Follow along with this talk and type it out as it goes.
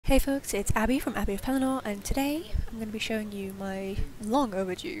Hey folks, it's Abby from Abby of Pellinor, and today I'm going to be showing you my long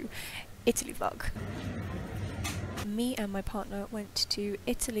overdue Italy vlog. Me and my partner went to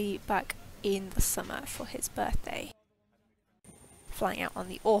Italy back in the summer for his birthday, flying out on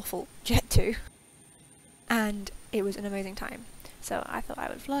the awful Jet2, and it was an amazing time, so I thought I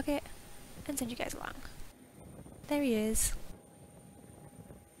would vlog it and send you guys along. There he is.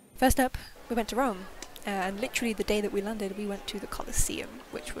 First up, we went to Rome. And literally the day that we landed, we went to the Colosseum,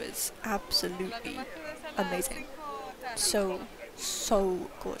 which was absolutely amazing. So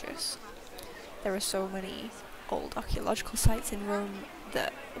gorgeous. There are so many old archaeological sites in Rome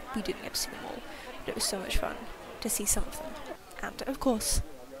that we didn't get to see them all, but it was so much fun to see some of them. And of course,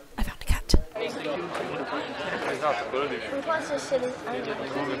 I found a cat.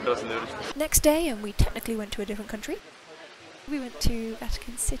 Next day, and we technically went to a different country. We went to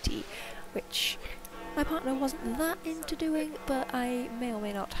Vatican City, which my partner wasn't that into doing, but I may or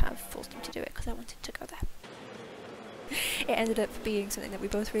may not have forced him to do it because I wanted to go there. It ended up being something that we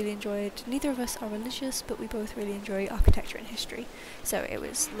both really enjoyed. Neither of us are religious, but we both really enjoy architecture and history, so it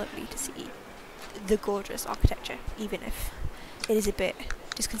was lovely to see the gorgeous architecture, even if it is a bit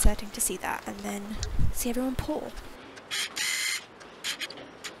disconcerting to see that and then see everyone pour.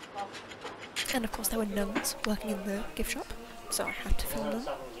 And of course there were nuns working in the gift shop, so I had to film them.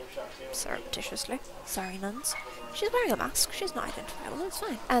 Surreptitiously. Sorry, nuns. She's wearing a mask, she's not identifiable, it's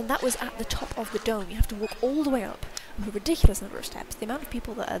fine. And that was at the top of the dome. You have to walk all the way up with a ridiculous number of steps. The amount of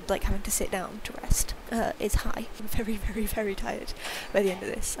people that are like having to sit down to rest is high. I'm very tired by the end of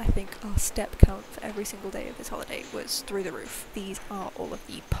this. I think our step count for every single day of this holiday was through the roof. These are all of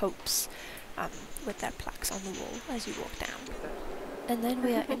the popes with their plaques on the wall as you walk down. And then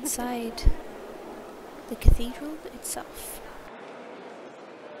we are inside the cathedral itself.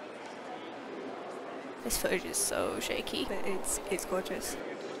 This footage is so shaky, but it's gorgeous.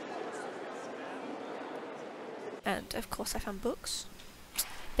 And of course I found books.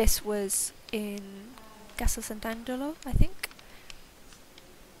 This was in Castel Sant'Angelo, I think.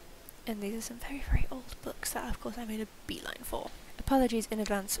 And these are some very old books that of course I made a beeline for. Apologies in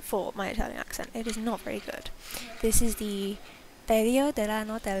advance for my Italian accent, it is not very good. This is the Terio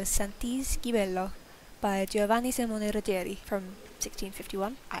dell'anno del Santis Ghibello by Giovanni Simone Ruggieri from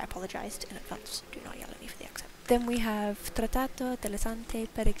 1651. I apologised in advance, do not yell at me for the accent. Then we have Trattato delle Sante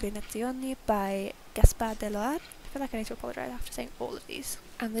Peregrinazioni by Gaspar de Loire. I feel like I need to apologise after saying all of these.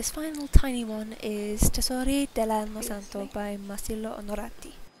 And this final tiny one is Tesori dell'Anno Santo by Marsilio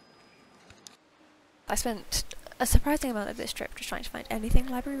Onorati. I spent a surprising amount of this trip just trying to find anything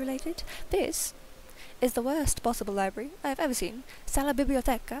library related. This is the worst possible library I've ever seen. Sala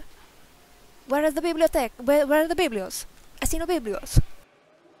Biblioteca. Where is the biblioteca? Where are the biblios? I see no biblios.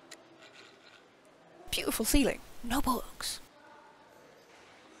 Beautiful ceiling. No books.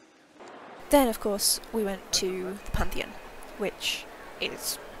 Then, of course, we went to the Pantheon, which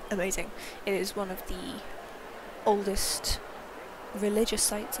is amazing. It is one of the oldest religious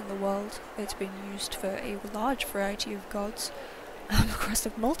sites in the world. It's been used for a large variety of gods across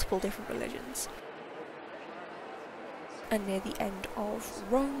multiple different religions. And near the end of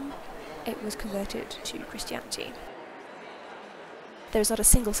Rome, it was converted to Christianity. There's not a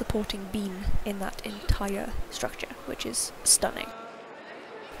single supporting beam in that entire structure, which is stunning.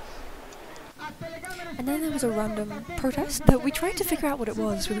 And then there was a random protest that we tried to figure out what it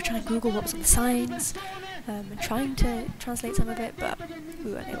was. We were trying to Google what was on the signs, and trying to translate some of it, but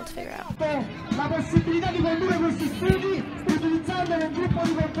we weren't able to figure it out. There are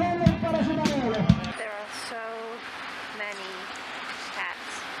so many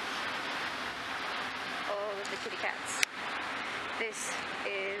cats. All of the kitty cats. This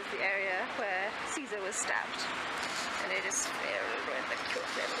is the area where Caesar was stabbed, and it is filled with the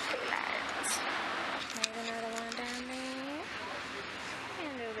cute little felines. There's another one down there,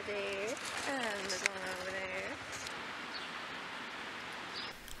 and over there, and there's one over there.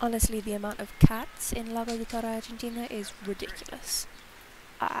 Honestly, the amount of cats in Lago di Torre, Argentina is ridiculous.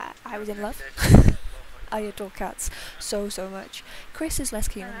 I was in love. I adore cats so much. Chris is less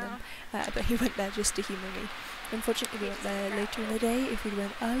keen on them, but he went there just to humour me. Unfortunately, we went there later in the day. If we'd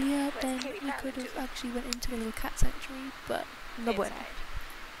went earlier, then we could have actually went into the little cat sanctuary, but no bueno.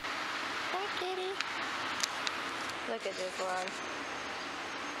 Hey kitty! Look at this one.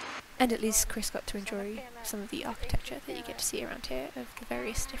 And at least Chris got to enjoy some of the architecture that you get to see around here of the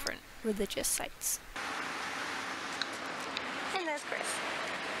various different religious sites. And there's Chris.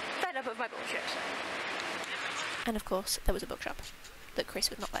 Fed up of my bullshit. And of course, there was a bookshop that Chris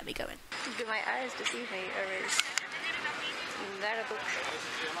would not let me go in. Do my eyes deceive me, or is that a bookshop?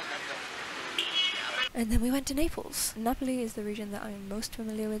 And then we went to Naples. Napoli is the region that I'm most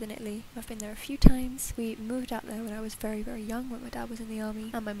familiar with in Italy. I've been there a few times. We moved out there when I was very, very young, when my dad was in the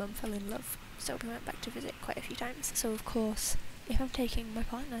army, and my mum fell in love. So we went back to visit quite a few times. So of course, if I'm taking my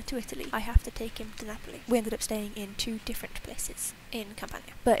partner to Italy, I have to take him to Napoli. We ended up staying in 2 different places in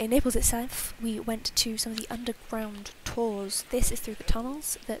Campania. But in Naples itself, we went to some of the underground tours. This is through the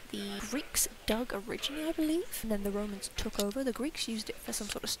tunnels that the Greeks dug originally, I believe, and then the Romans took over. The Greeks used it for some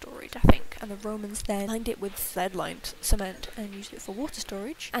sort of storage, I think, and the Romans then lined it with thread-lined cement and used it for water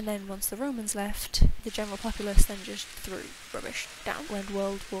storage. And then once the Romans left, the general populace then just threw rubbish down. When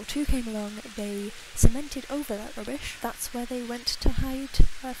World War II came along, they cemented over that rubbish. That's where they went to hide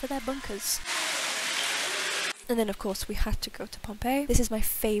for their bunkers. And then of course we had to go to Pompeii. This is my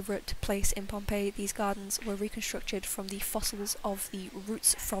favourite place in Pompeii. These gardens were reconstructed from the fossils of the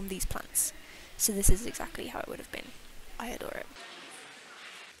roots from these plants. So this is exactly how it would have been. I adore it.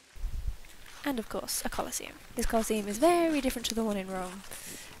 And of course, a Colosseum. This Colosseum is very different to the one in Rome,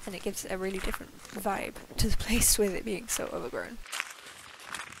 and it gives a really different vibe to the place with it being so overgrown.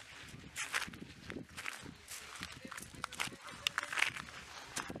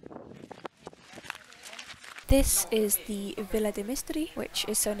 This is the Villa dei Misteri, which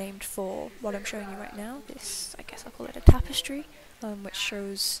is so named for what I'm showing you right now. This, I guess I'll call it a tapestry, which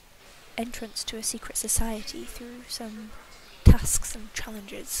shows entrance to a secret society through some tasks and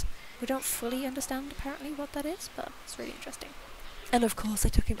challenges. We don't fully understand apparently what that is, but it's really interesting. And of course I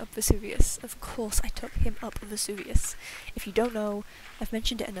took him up Vesuvius. Of course I took him up Vesuvius. If you don't know, I've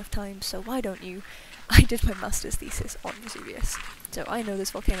mentioned it enough times, so why don't you? I did my master's thesis on Vesuvius, so I know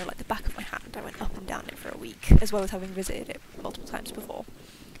this volcano like the back of my hand. I went up and down it for a week, as well as having visited it multiple times before.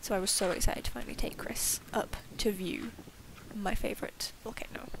 So I was so excited to finally take Chris up to view my favourite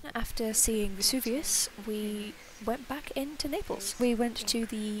volcano. After seeing Vesuvius, we went back into Naples. We went to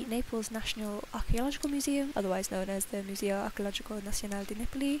the Naples National Archaeological Museum, otherwise known as the Museo Archeologico Nazionale di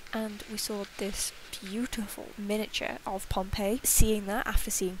Napoli, and we saw this beautiful miniature of Pompeii. Seeing that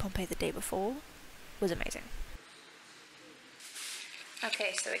after seeing Pompeii the day before was amazing.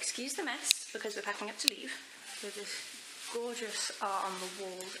 Okay, so excuse the mess, because we're packing up to leave, with this gorgeous art on the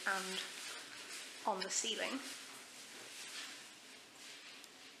walls and on the ceiling.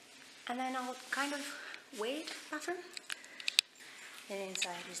 And then our kind of weird bathroom. And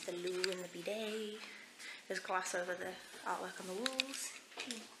inside is the loo and the bidet. There's glass over the artwork on the walls.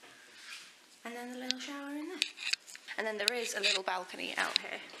 And then the little shower in there. And then there is a little balcony out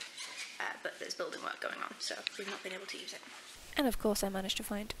here, but there's building work going on, so we've not been able to use it. And of course I managed to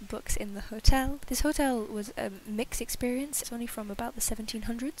find books in the hotel. This hotel was a mixed experience. It's only from about the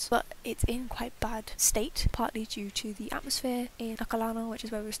 1700s, but it's in quite bad state, partly due to the atmosphere in Acolano, which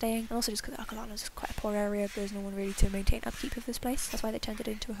is where we were staying, and also just because Acolano is quite a poor area. There's no one really to maintain upkeep of this place. That's why they turned it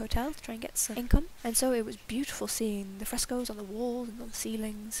into a hotel, to try and get some income. And so it was beautiful seeing the frescoes on the walls and on the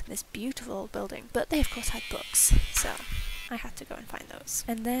ceilings, this beautiful old building. But they of course had books, so I had to go and find those.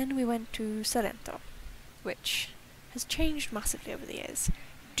 And then we went to Sorrento, which has changed massively over the years.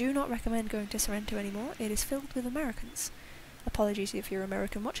 Do not recommend going to Sorrento anymore. It is filled with Americans. Apologies if you're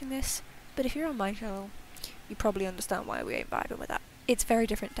American watching this, but if you're on my channel, you probably understand why we ain't vibing with that. It's very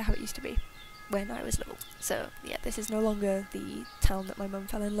different to how it used to be when I was little. So yeah, this is no longer the town that my mum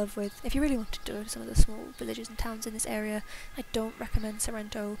fell in love with. If you really want to go to some of the small villages and towns in this area, I don't recommend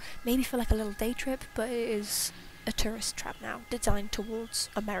Sorrento. Maybe for like a little day trip, but it is a tourist trap now, designed towards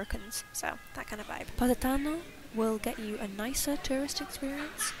Americans, so that kind of vibe. Positano will get you a nicer tourist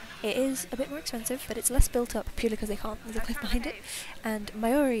experience. It is a bit more expensive, but it's less built up purely because they can't. There's a cliff behind it. And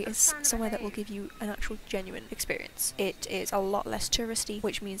Maiori is somewhere that will give you an actual genuine experience. It is a lot less touristy,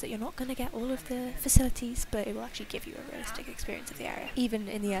 which means that you're not going to get all of the facilities, but it will actually give you a realistic experience of the area. Even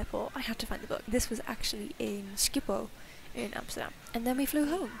in the airport, I had to find the book. This was actually in Schiphol in Amsterdam. And then we flew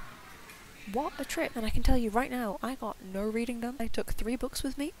home. What a trip! And I can tell you right now, I got no reading done. I took 3 books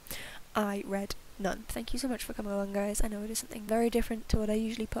with me. I read none. Thank you so much for coming along, guys. I know it is something very different to what I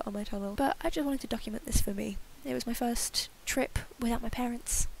usually put on my channel, but I just wanted to document this for me. It was my first trip without my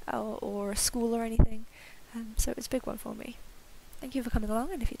parents or a school or anything, so it's a big one for me. Thank you for coming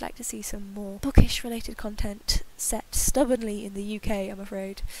along, and if you'd like to see some more bookish related content set stubbornly in the UK, I'm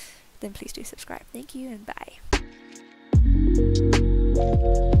afraid, then please do subscribe. Thank you and bye.